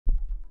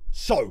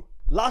So,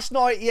 last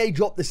night EA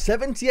dropped the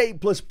 78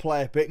 plus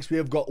player picks. We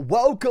have got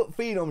World Cup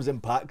Phenoms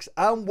in packs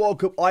and World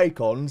Cup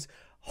icons.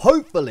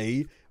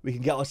 Hopefully, we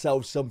can get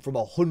ourselves some from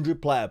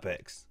 100 player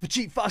picks. For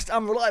cheap, fast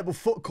and reliable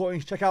foot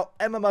coins, check out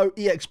MMO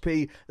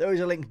EXP. There is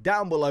a link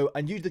down below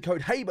and use the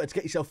code HABER to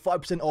get yourself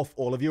 5% off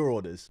all of your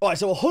orders. Alright,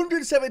 so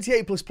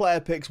 178 plus player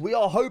picks. We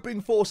are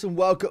hoping for some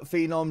World Cup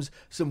Phenoms,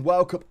 some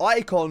World Cup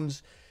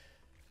icons.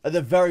 At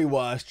the very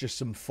worst, just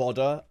some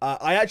fodder.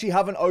 I actually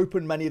haven't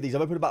opened many of these.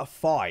 I've opened about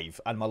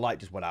 5, and my light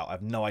just went out. I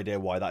have no idea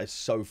why. That is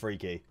so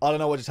freaky. I don't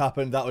know what just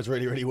happened. That was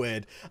really, really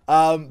weird.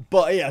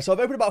 But yeah, so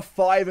I've opened about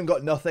 5 and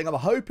got nothing. I'm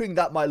hoping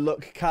that my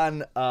luck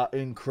can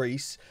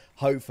increase,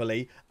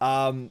 hopefully.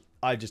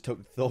 I just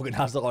took Thorgan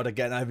Hazard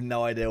again. I have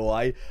no idea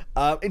why.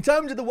 In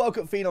terms of the World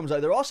Cup Phenoms, though,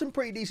 there are some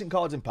pretty decent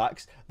cards in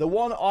packs. The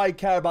one I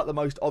care about the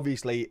most,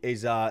 obviously,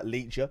 is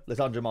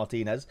Lisandro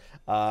Martinez.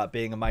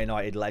 Being a Man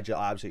United legend,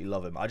 I absolutely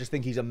love him. I just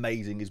think he's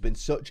amazing. He's been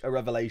such a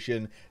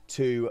revelation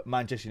to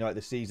Manchester United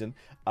this season.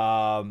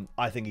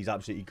 I think he's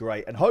absolutely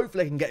great. And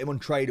hopefully I can get him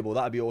untradeable.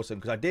 That would be awesome.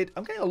 Because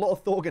I'm getting a lot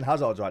of Thorgan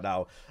Hazards right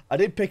now. I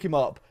did pick him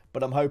up,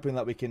 but I'm hoping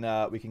that we can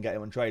get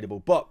him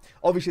untradeable. But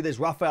obviously there's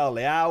Rafael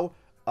Leao,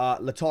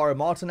 Lautaro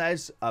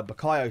Martinez,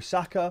 Bukayo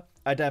Saka,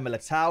 Eder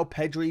Militao,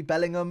 Pedri,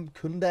 Bellingham,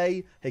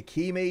 Koundé,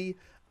 Hakimi.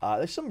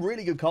 There's some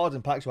really good cards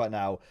in packs right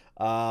now.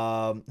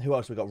 Who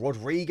else we got?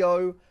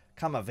 Rodrigo,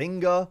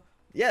 Camavinga.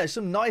 Yeah, there's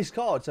some nice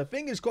cards. So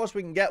fingers crossed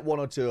we can get 1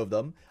 or 2 of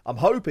them. I'm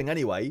hoping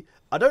anyway.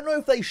 I don't know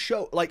if they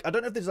show, like, I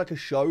don't know if there's like a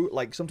show.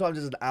 Like sometimes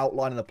there's an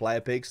outline in the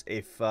player picks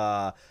if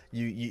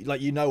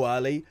you know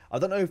early. I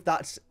don't know if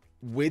that's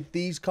with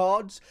these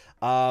cards.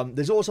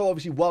 There's also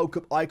obviously World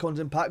Cup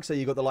icons in packs. So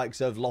you got the likes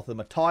of Lothar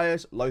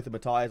Matthäus. I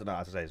don't know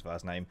how to say his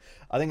first name.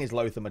 I think it's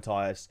Lothar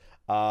Matthäus.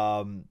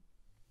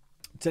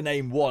 To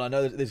name one, I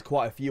know there's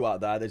quite a few out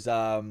there. There's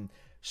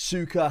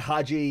Suka,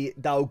 Hadji,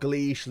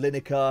 Dalglish,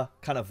 Lineker,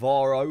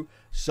 Cannavaro.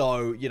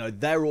 So, you know,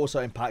 they're also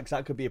in packs.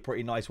 That could be a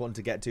pretty nice one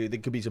to get to. There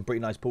could be some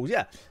pretty nice pulls.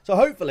 Yeah. So,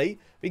 hopefully,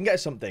 we can get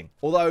something.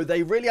 Although,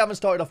 they really haven't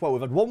started off well.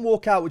 We've had one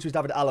walkout, which was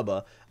David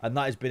Alaba, and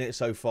that has been it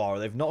so far.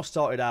 They've not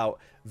started out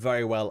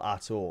very well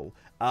at all.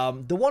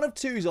 The 1 of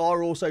 2s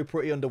are also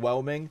pretty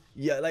underwhelming.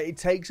 Yeah, like, it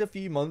takes a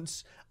few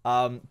months.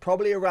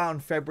 Probably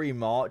around February,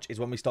 March is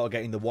when we start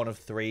getting the 1 of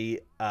 3,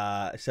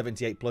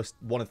 78 plus,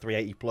 1 of 3,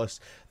 80 plus,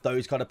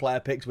 those kind of player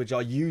picks, which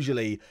are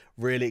usually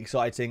really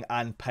exciting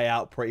and pay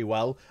out pretty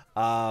well.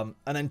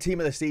 And then team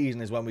of the season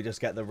is when we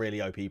just get the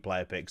really OP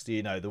player picks. Do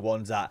you know, the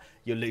ones that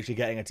you're literally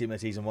getting a team of the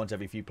season once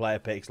every few player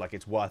picks, like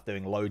it's worth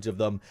doing loads of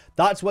them.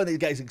 That's when it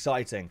gets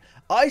exciting.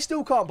 I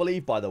still can't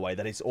believe, by the way,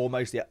 that it's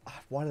almost the...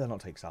 Why did I not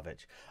take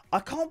Savage?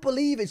 I can't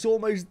believe it's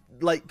almost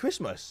like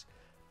Christmas.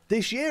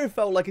 This year it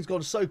felt like it's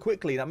gone so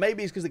quickly. Now,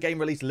 maybe it's because the game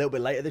released a little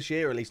bit later this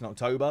year, at least in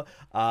October.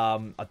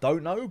 I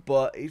don't know,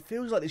 but it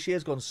feels like this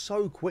year's gone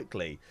so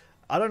quickly.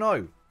 I don't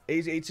know.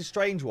 It's a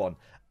strange one.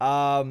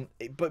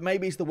 But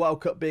maybe it's the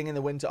World Cup being in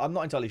the winter. I'm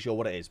not entirely sure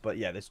what it is. But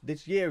yeah,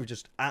 this year has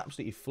just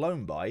absolutely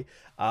flown by.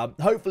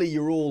 Hopefully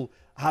you're all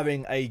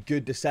having a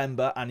good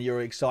December and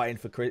you're excited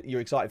for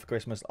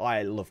Christmas.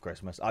 I love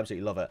Christmas. I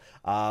absolutely love it.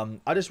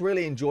 I just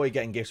really enjoy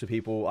getting gifts for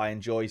people. I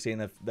enjoy seeing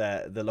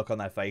the look on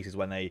their faces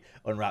when they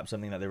unwrap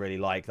something that they really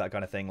like, that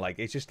kind of thing. Like,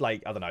 it's just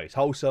like, I don't know, it's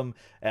wholesome.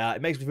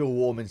 It makes me feel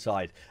warm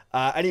inside.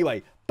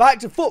 Anyway, back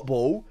to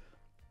football.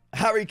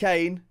 Harry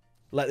Kane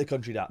let the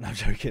country down. No, I'm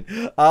joking.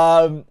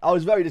 I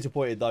was very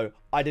disappointed, though.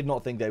 I did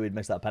not think they would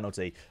miss that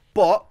penalty.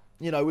 But,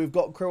 you know, we've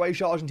got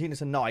Croatia, Argentina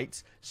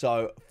tonight.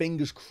 So,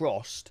 fingers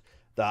crossed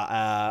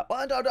that... well,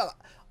 I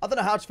don't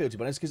know how to feel, to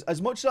be honest. Because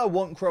as much as I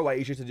want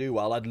Croatia to do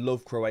well, I'd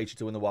love Croatia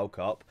to win the World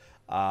Cup.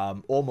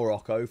 Or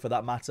Morocco, for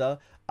that matter.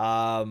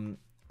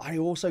 I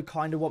also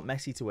kind of want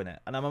Messi to win it.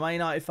 And I'm a Man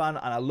United fan,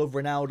 and I love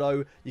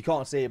Ronaldo. You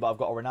can't see it, but I've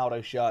got a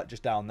Ronaldo shirt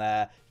just down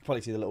there. You can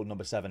probably see the little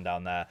number 7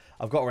 down there.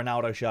 I've got a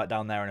Ronaldo shirt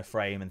down there in a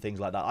frame and things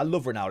like that. I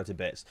love Ronaldo to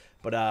bits.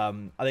 But I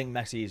think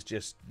Messi is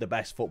just the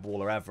best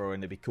footballer ever,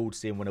 and it'd be cool to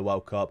see him win a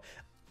World Cup.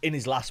 In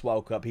his last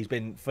World Cup, he's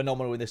been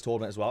phenomenal in this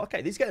tournament as well.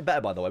 Okay, these are getting better,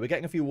 by the way. We're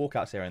getting a few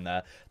walkouts here and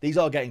there. These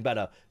are getting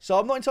better. So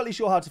I'm not entirely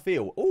sure how to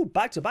feel. Oh,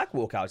 back-to-back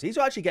walkouts. These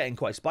are actually getting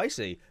quite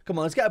spicy. Come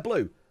on, let's get a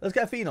blue. Let's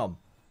get a Phenom.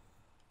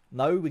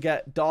 No, we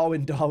get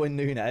Darwin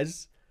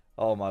Núñez.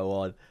 Oh my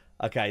word.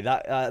 Okay,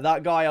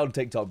 that guy on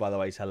TikTok, by the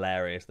way, is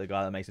hilarious. The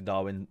guy that makes the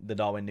Darwin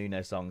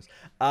Núñez songs.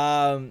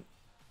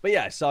 But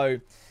yeah, so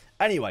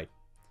anyway,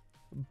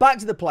 back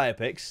to the player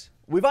picks.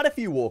 We've had a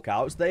few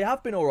walkouts. They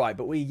have been all right,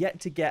 but we're yet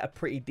to get a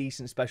pretty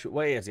decent special.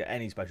 Well, yet to get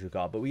any special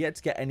card, but we're yet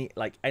to get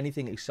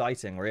anything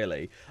exciting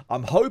really.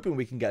 I'm hoping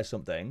we can get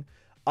something.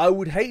 I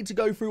would hate to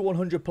go through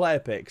 100 player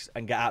picks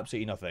and get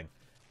absolutely nothing.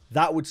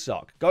 That would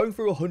suck. Going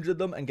through 100 of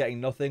them and getting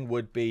nothing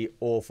would be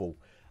awful.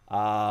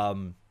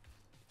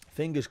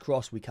 Fingers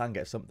crossed we can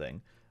get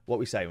something. What are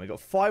we saying? We've got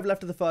 5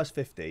 left of the first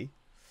 50.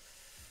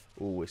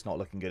 Oh, it's not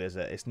looking good, is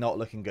it? It's not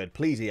looking good.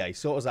 Please, EA,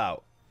 sort us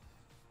out.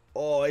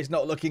 Oh, it's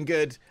not looking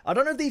good. I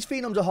don't know if these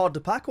Phenoms are hard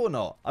to pack or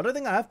not. I don't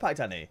think I have packed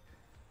any.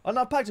 Oh,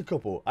 no, I've packed a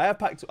couple. I have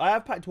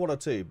packed 1 or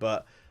 2,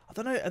 but I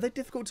don't know. Are they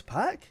difficult to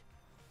pack?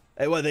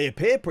 Well, they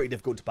appear pretty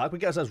difficult to pack. We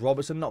get ourselves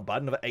Robertson, not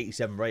bad, another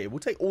 87 rated. We'll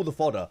take all the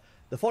fodder.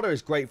 The fodder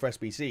is great for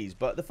SBCs,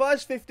 but the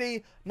first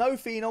 50, no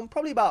Phenom,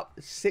 probably about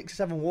 6 or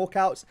 7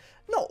 walkouts.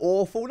 Not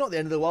awful, not the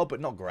end of the world,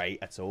 but not great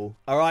at all.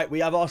 All right, we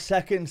have our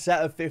second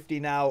set of 50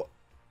 now.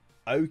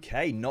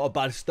 Okay, not a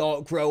bad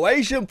start,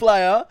 Croatian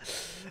player.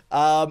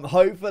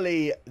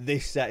 Hopefully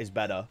this set is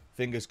better.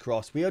 Fingers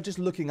crossed. We are just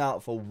looking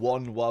out for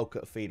one World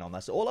Cup Phenom.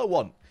 That's all I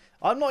want.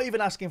 I'm not even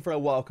asking for a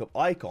World Cup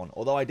icon,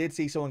 although I did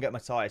see someone get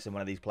Matthias in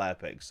one of these player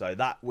picks, so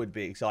that would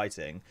be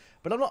exciting.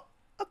 But I'm not...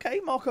 Okay,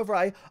 Marco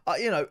Vrij.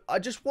 You know, I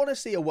just want to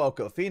see a World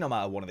Cup Phenom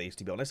out of one of these,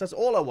 to be honest. That's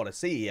all I want to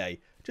see, EA.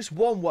 Just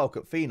one World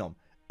Cup Phenom.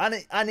 And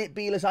it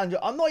be Lisandro.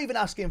 I'm not even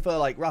asking for,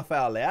 like,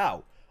 Rafael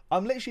Leao.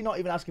 I'm literally not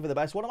even asking for the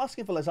best one. I'm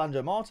asking for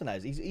Lisandro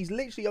Martinez. He's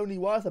literally only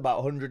worth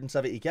about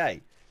 170k,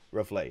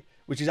 roughly,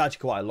 which is actually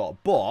quite a lot.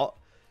 But,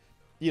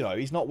 you know,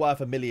 he's not worth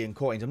 1 million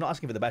coins. I'm not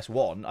asking for the best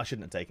one. I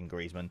shouldn't have taken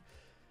Griezmann.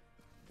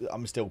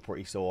 I'm still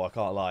pretty sore, I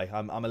can't lie.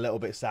 I'm a little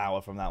bit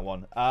sour from that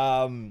one.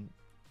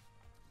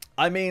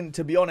 I mean,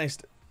 to be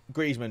honest,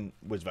 Griezmann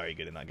was very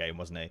good in that game,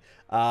 wasn't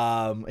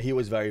he? He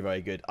was very,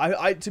 very good.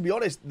 To be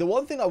honest, the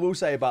one thing I will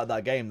say about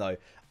that game, though,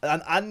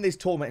 and this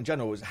tournament in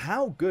general, is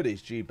how good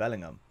is Jude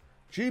Bellingham?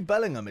 Jude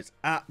Bellingham is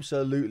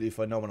absolutely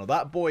phenomenal.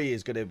 That boy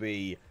is going to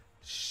be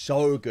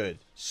so good.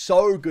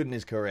 So good in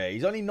his career.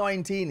 He's only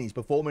 19. He's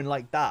performing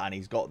like that, and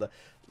he's got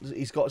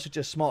such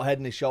a smart head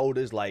in his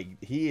shoulders. Like,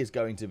 he is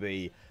going to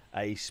be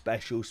a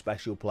special,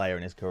 special player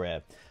in his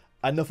career.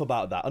 Enough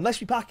about that.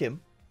 Unless we pack him,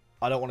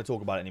 I don't want to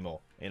talk about it anymore.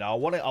 You know, I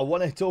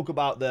want to talk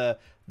about the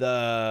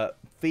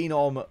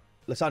Phenom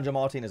Lisandro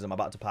Martinez I'm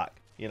about to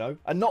pack. You know,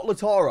 and not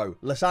Lautaro,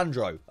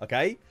 Lisandro.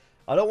 Okay,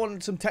 I don't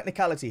want some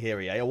technicality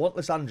here, EA. I want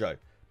Lisandro.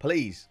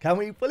 Please, can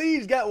we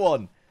please get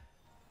one?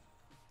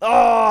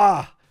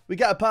 We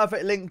get a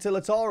perfect link to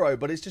Lautaro,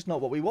 but it's just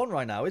not what we want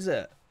right now, is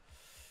it?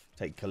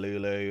 Take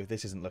Kalulu.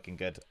 This isn't looking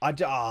good. I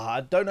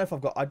don't know if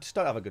I just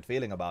don't have a good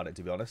feeling about it,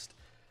 to be honest.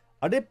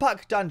 I did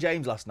pack Dan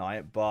James last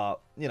night, but,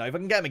 you know, if I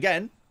can get him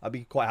again, I'd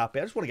be quite happy.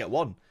 I just want to get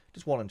one.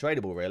 Just one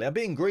untradeable, really. I'm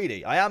being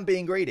greedy. I am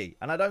being greedy,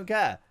 and I don't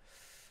care.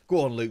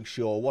 Go on, Luke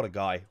Shaw. What a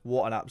guy.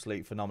 What an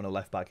absolute phenomenal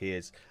left-back he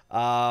is. We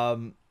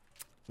can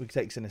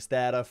take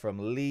Sinisterra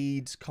from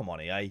Leeds. Come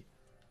on, EA.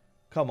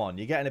 Come on.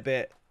 You're getting a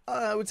bit...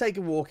 we'll take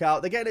a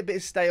walkout. They're getting a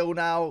bit stale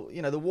now.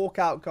 You know, the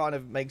walkout kind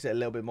of makes it a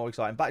little bit more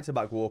exciting.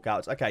 Back-to-back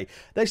walkouts. Okay,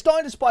 they're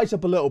starting to spice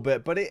up a little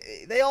bit, but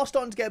they are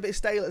starting to get a bit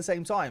stale at the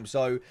same time.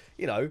 So,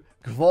 you know,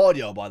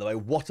 Gvardiol, by the way,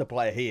 what a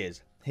player he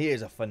is. He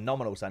is a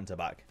phenomenal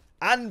centre-back.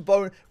 And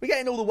we're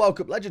getting all the World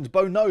Cup legends.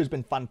 Bono has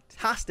been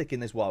fantastic in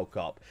this World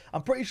Cup.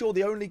 I'm pretty sure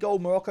the only goal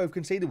Morocco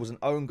conceded was an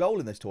own goal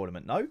in this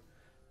tournament, no?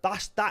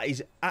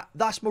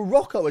 That's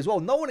Morocco as well.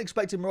 No one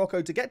expected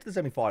Morocco to get to the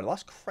semi-final.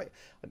 That's crazy.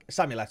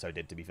 Samuel Eto'o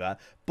did, to be fair.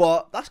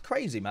 But that's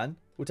crazy, man.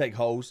 We'll take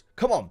holes.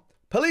 Come on.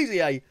 Please,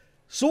 EA,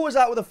 sort us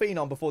out with a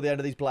Phenom before the end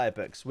of these player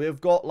picks.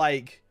 We've got,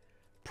 like,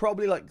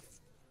 probably, like,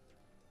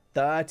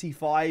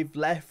 35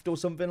 left or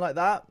something like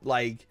that.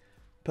 Like,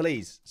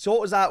 please,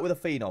 sort us out with a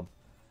Phenom.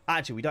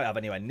 Actually, we don't have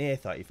anywhere near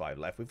 35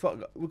 left. We've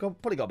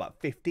probably got about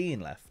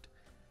 15 left.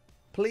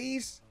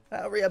 Please?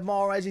 Riyad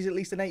Mahrez, he's at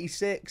least an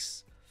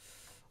 86.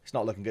 It's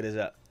not looking good, is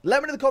it?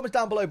 Let me know in the comments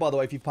down below, by the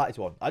way, if you've packed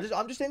one.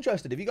 I'm just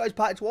interested. If you guys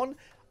packed one,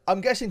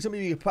 I'm guessing some of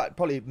you packed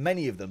probably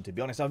many of them, to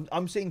be honest.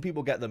 I'm seeing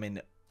people get them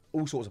in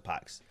all sorts of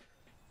packs.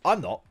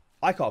 I'm not.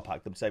 I can't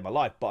pack them to save my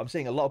life, but I'm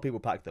seeing a lot of people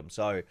pack them.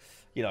 So,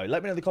 you know,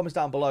 let me know in the comments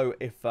down below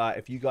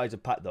if you guys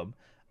have packed them.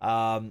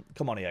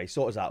 Come on, EA,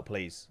 sort us out,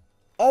 please.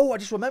 Oh, I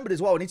just remembered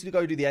as well. I need to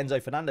go do the Enzo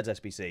Fernandez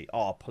SBC.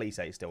 Oh, please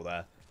say it's still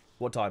there.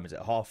 What time is it?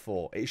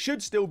 4:30. It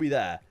should still be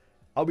there.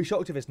 I'll be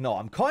shocked if it's not.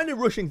 I'm kind of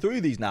rushing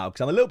through these now because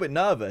I'm a little bit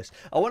nervous.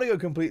 I want to go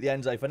complete the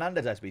Enzo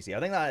Fernandez SBC.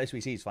 I think that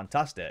SBC is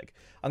fantastic.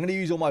 I'm going to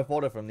use all my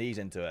fodder from these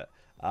into it.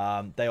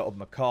 They are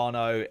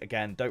Meccano.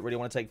 Again, don't really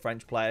want to take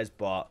French players,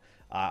 but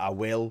I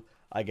will,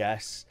 I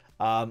guess.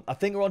 I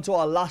think we're on to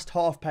our last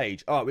half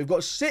page. All right, we've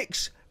got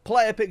 6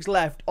 player picks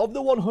left of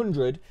the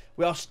 100.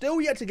 We are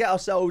still yet to get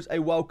ourselves a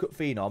World Cup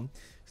Phenom.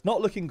 It's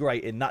not looking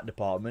great in that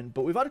department,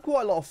 but we've had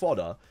quite a lot of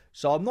fodder,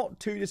 so I'm not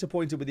too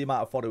disappointed with the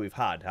amount of fodder we've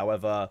had.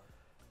 However,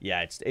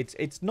 yeah,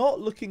 it's not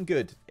looking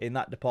good in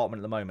that department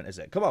at the moment, is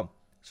it? Come on,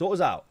 sort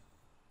us out.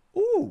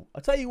 Ooh, I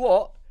tell you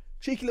what,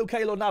 cheeky little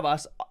Keylor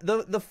Navas.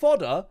 The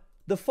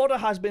fodder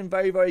has been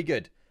very, very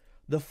good.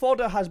 The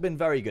fodder has been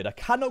very good. I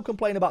cannot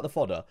complain about the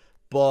fodder,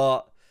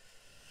 but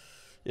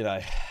you know.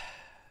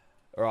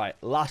 All right,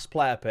 last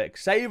player pick.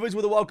 Save us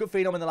with a World Cup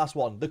Phenom in the last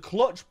one. The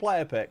clutch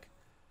player pick.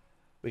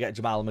 We get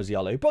Jamal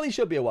Musiala, who probably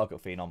should be a World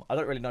Cup Phenom. I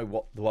don't really know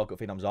what the World Cup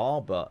Phenoms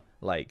are, but,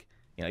 like,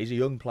 you know, he's a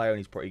young player and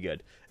he's pretty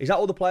good. Is that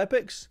all the player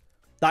picks?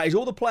 That is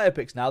all the player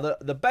picks now.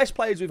 The best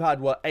players we've had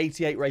were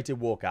 88 rated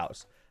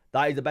walkouts.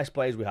 That is the best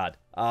players we had.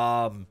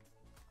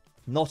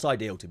 Not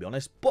ideal, to be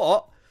honest,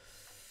 but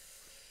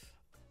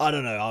I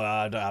don't know.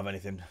 I don't have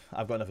anything.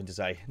 I've got nothing to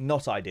say.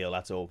 Not ideal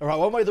at all. All right,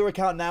 one way other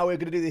account now. We're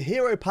going to do the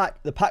Hero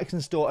Pack, the Packs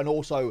in Store, and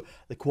also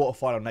the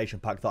Quarterfinal Nation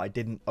Pack that I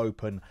didn't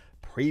open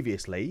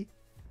previously.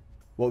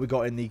 What we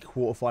got in the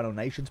Quarterfinal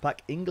Nations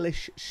Pack,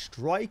 English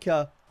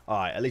striker All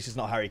right, at least it's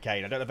not Harry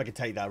Kane. I don't know if I can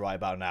take that right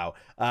about now.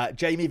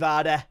 Jamie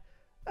Vardy.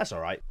 That's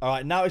all right. All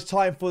right, now it's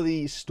time for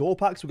the store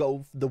packs. We've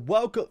got the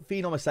World Cup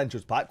Phenom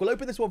Essentials pack. We'll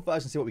open this one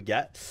first and see what we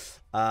get.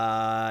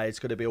 It's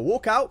going to be a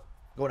walkout.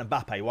 Go on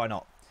Mbappe, why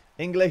not?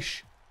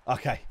 English.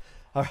 Okay.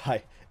 All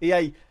right.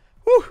 EA.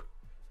 Whew.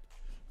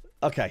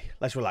 Okay,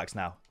 let's relax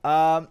now.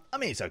 I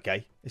mean, it's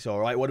okay. It's all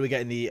right. What do we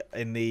get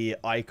in the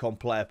icon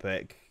player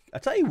pick? I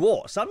tell you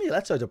what, Samuel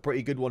Eto's a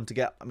pretty good one to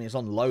get. I mean, it's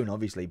on loan,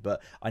 obviously,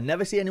 but I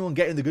never see anyone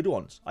getting the good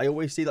ones. I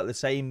always see like the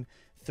same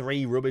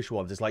 3 rubbish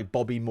ones. It's like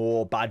Bobby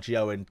Moore,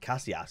 Baggio, and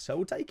Casillas. So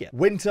we'll take it.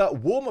 Winter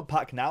warm-up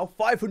pack now.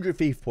 500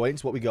 FIFA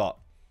points. What we got?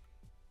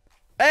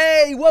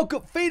 Hey, World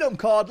Cup Phenom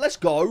card. Let's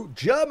go.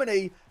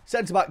 Germany,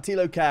 centre-back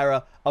Thilo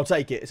Kehrer. I'll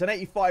take it. It's an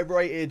 85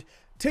 rated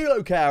Thilo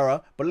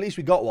Kehrer, but at least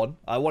we got one.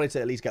 I wanted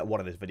to at least get one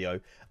in this video.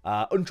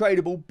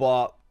 Untradeable,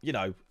 but, you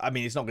know, I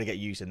mean, it's not going to get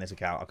used in this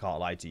account. I can't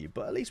lie to you,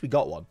 but at least we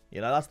got one. You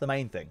know, that's the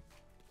main thing.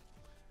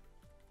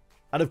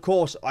 And, of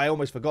course, I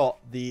almost forgot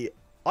the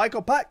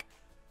icon pack.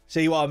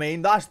 See what I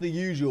mean? That's the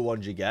usual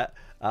ones you get.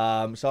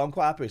 So I'm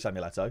quite happy with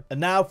Samuel Eto'o. And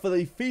now for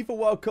the FIFA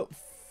World Cup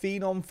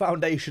Phenom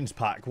Foundations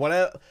pack.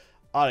 Whatever.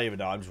 I don't even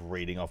know. I'm just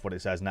reading off what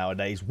it says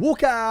nowadays.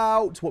 Walk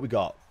out. What we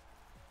got?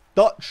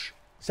 Dutch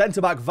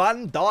centre-back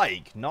Van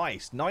Dijk.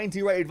 Nice.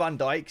 90 rated Van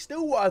Dijk.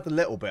 Still worth a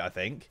little bit, I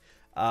think.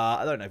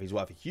 I don't know if he's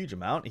worth a huge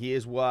amount. He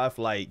is worth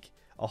like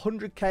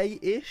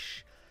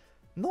 100k-ish.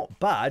 Not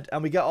bad.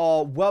 And we get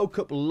our World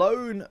Cup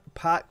loan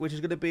pack, which is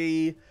going to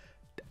be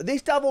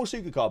this Davor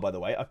Suker card, by the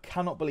way. I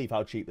cannot believe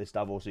how cheap this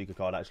Davor Suker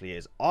card actually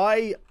is.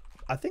 I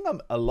think I'm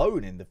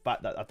alone in the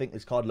fact that I think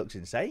this card looks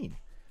insane.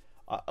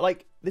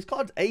 Like, this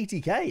card's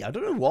 80k. I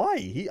don't know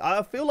why.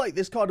 I feel like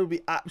this card would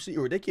be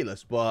absolutely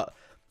ridiculous, but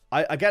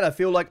again, I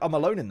feel like I'm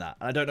alone in that,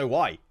 and I don't know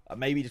why.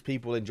 Maybe just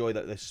people enjoy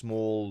the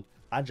small,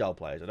 agile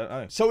players. I don't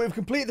know. So we've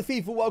completed the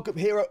FIFA World Cup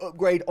Hero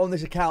upgrade on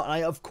this account, and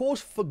I, of course,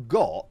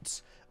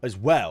 forgot as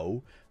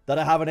well that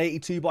I have an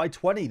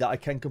 82x20 that I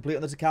can complete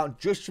on this account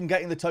just from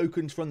getting the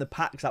tokens from the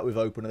packs that we've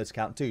opened on this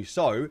account too.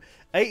 So,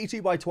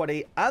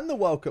 82x20 and the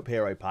World Cup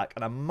Hero pack,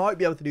 and I might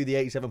be able to do the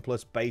 87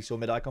 plus base or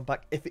mid-icon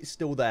pack if it's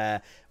still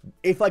there,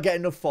 if I get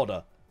enough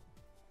fodder.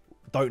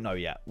 Don't know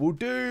yet. We'll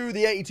do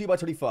the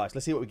 82x20 first.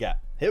 Let's see what we get.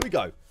 Here we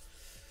go.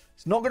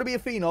 It's not going to be a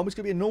Phenom. It's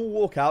going to be a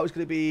normal walkout. It's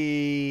going to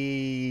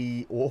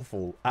be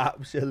awful.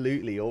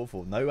 Absolutely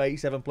awful. No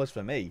 87 plus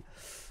for me.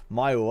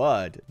 My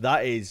word.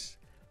 That is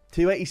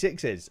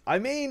 286s. I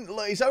mean,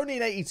 look, it's only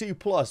an 82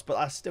 plus, but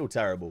that's still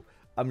terrible.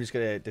 I'm just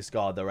going to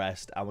discard the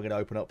rest, and we're going to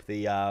open up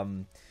the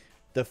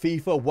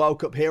FIFA World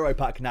Cup Hero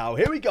pack now.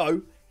 Here we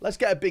go. Let's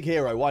get a big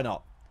hero. Why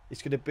not?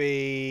 It's going to be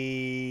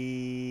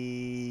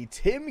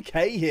Tim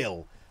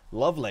Cahill.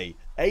 Lovely.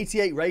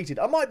 88 rated.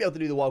 I might be able to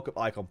do the World Cup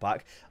icon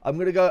pack. I'm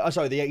going to go...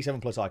 sorry, the 87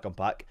 plus icon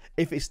pack.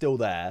 If it's still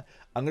there.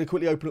 I'm going to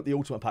quickly open up the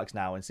ultimate packs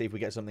now and see if we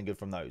get something good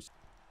from those.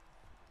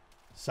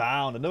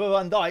 Sound. Another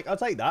Van Dijk. I'll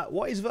take that.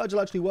 What is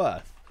Virgil actually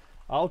worth?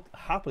 I'll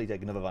happily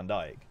take another Van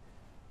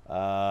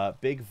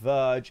Dijk. Big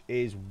Verge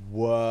is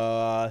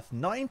worth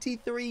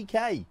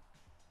 93k.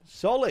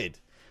 Solid.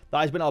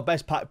 That has been our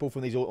best pack pull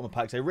from these ultimate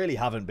packs. They really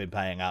haven't been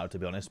paying out, to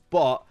be honest.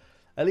 But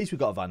at least we've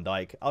got a Van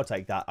Dijk. I'll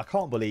take that. I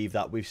can't believe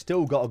that we've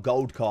still got a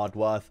gold card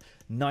worth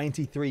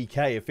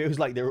 93k. It feels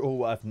like they're all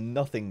worth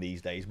nothing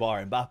these days,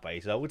 bar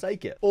Mbappe, so we'll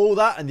take it. All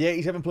that and the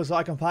 87 plus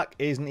icon pack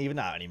isn't even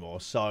out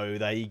anymore. So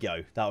there you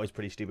go. That was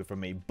pretty stupid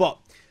from me. But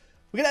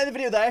we're going to end the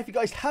video there. If you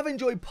guys have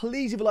enjoyed,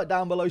 please leave a like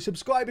down below.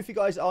 Subscribe if you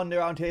guys are new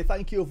around here.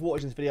 Thank you all for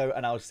watching this video,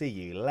 and I'll see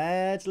you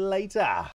later.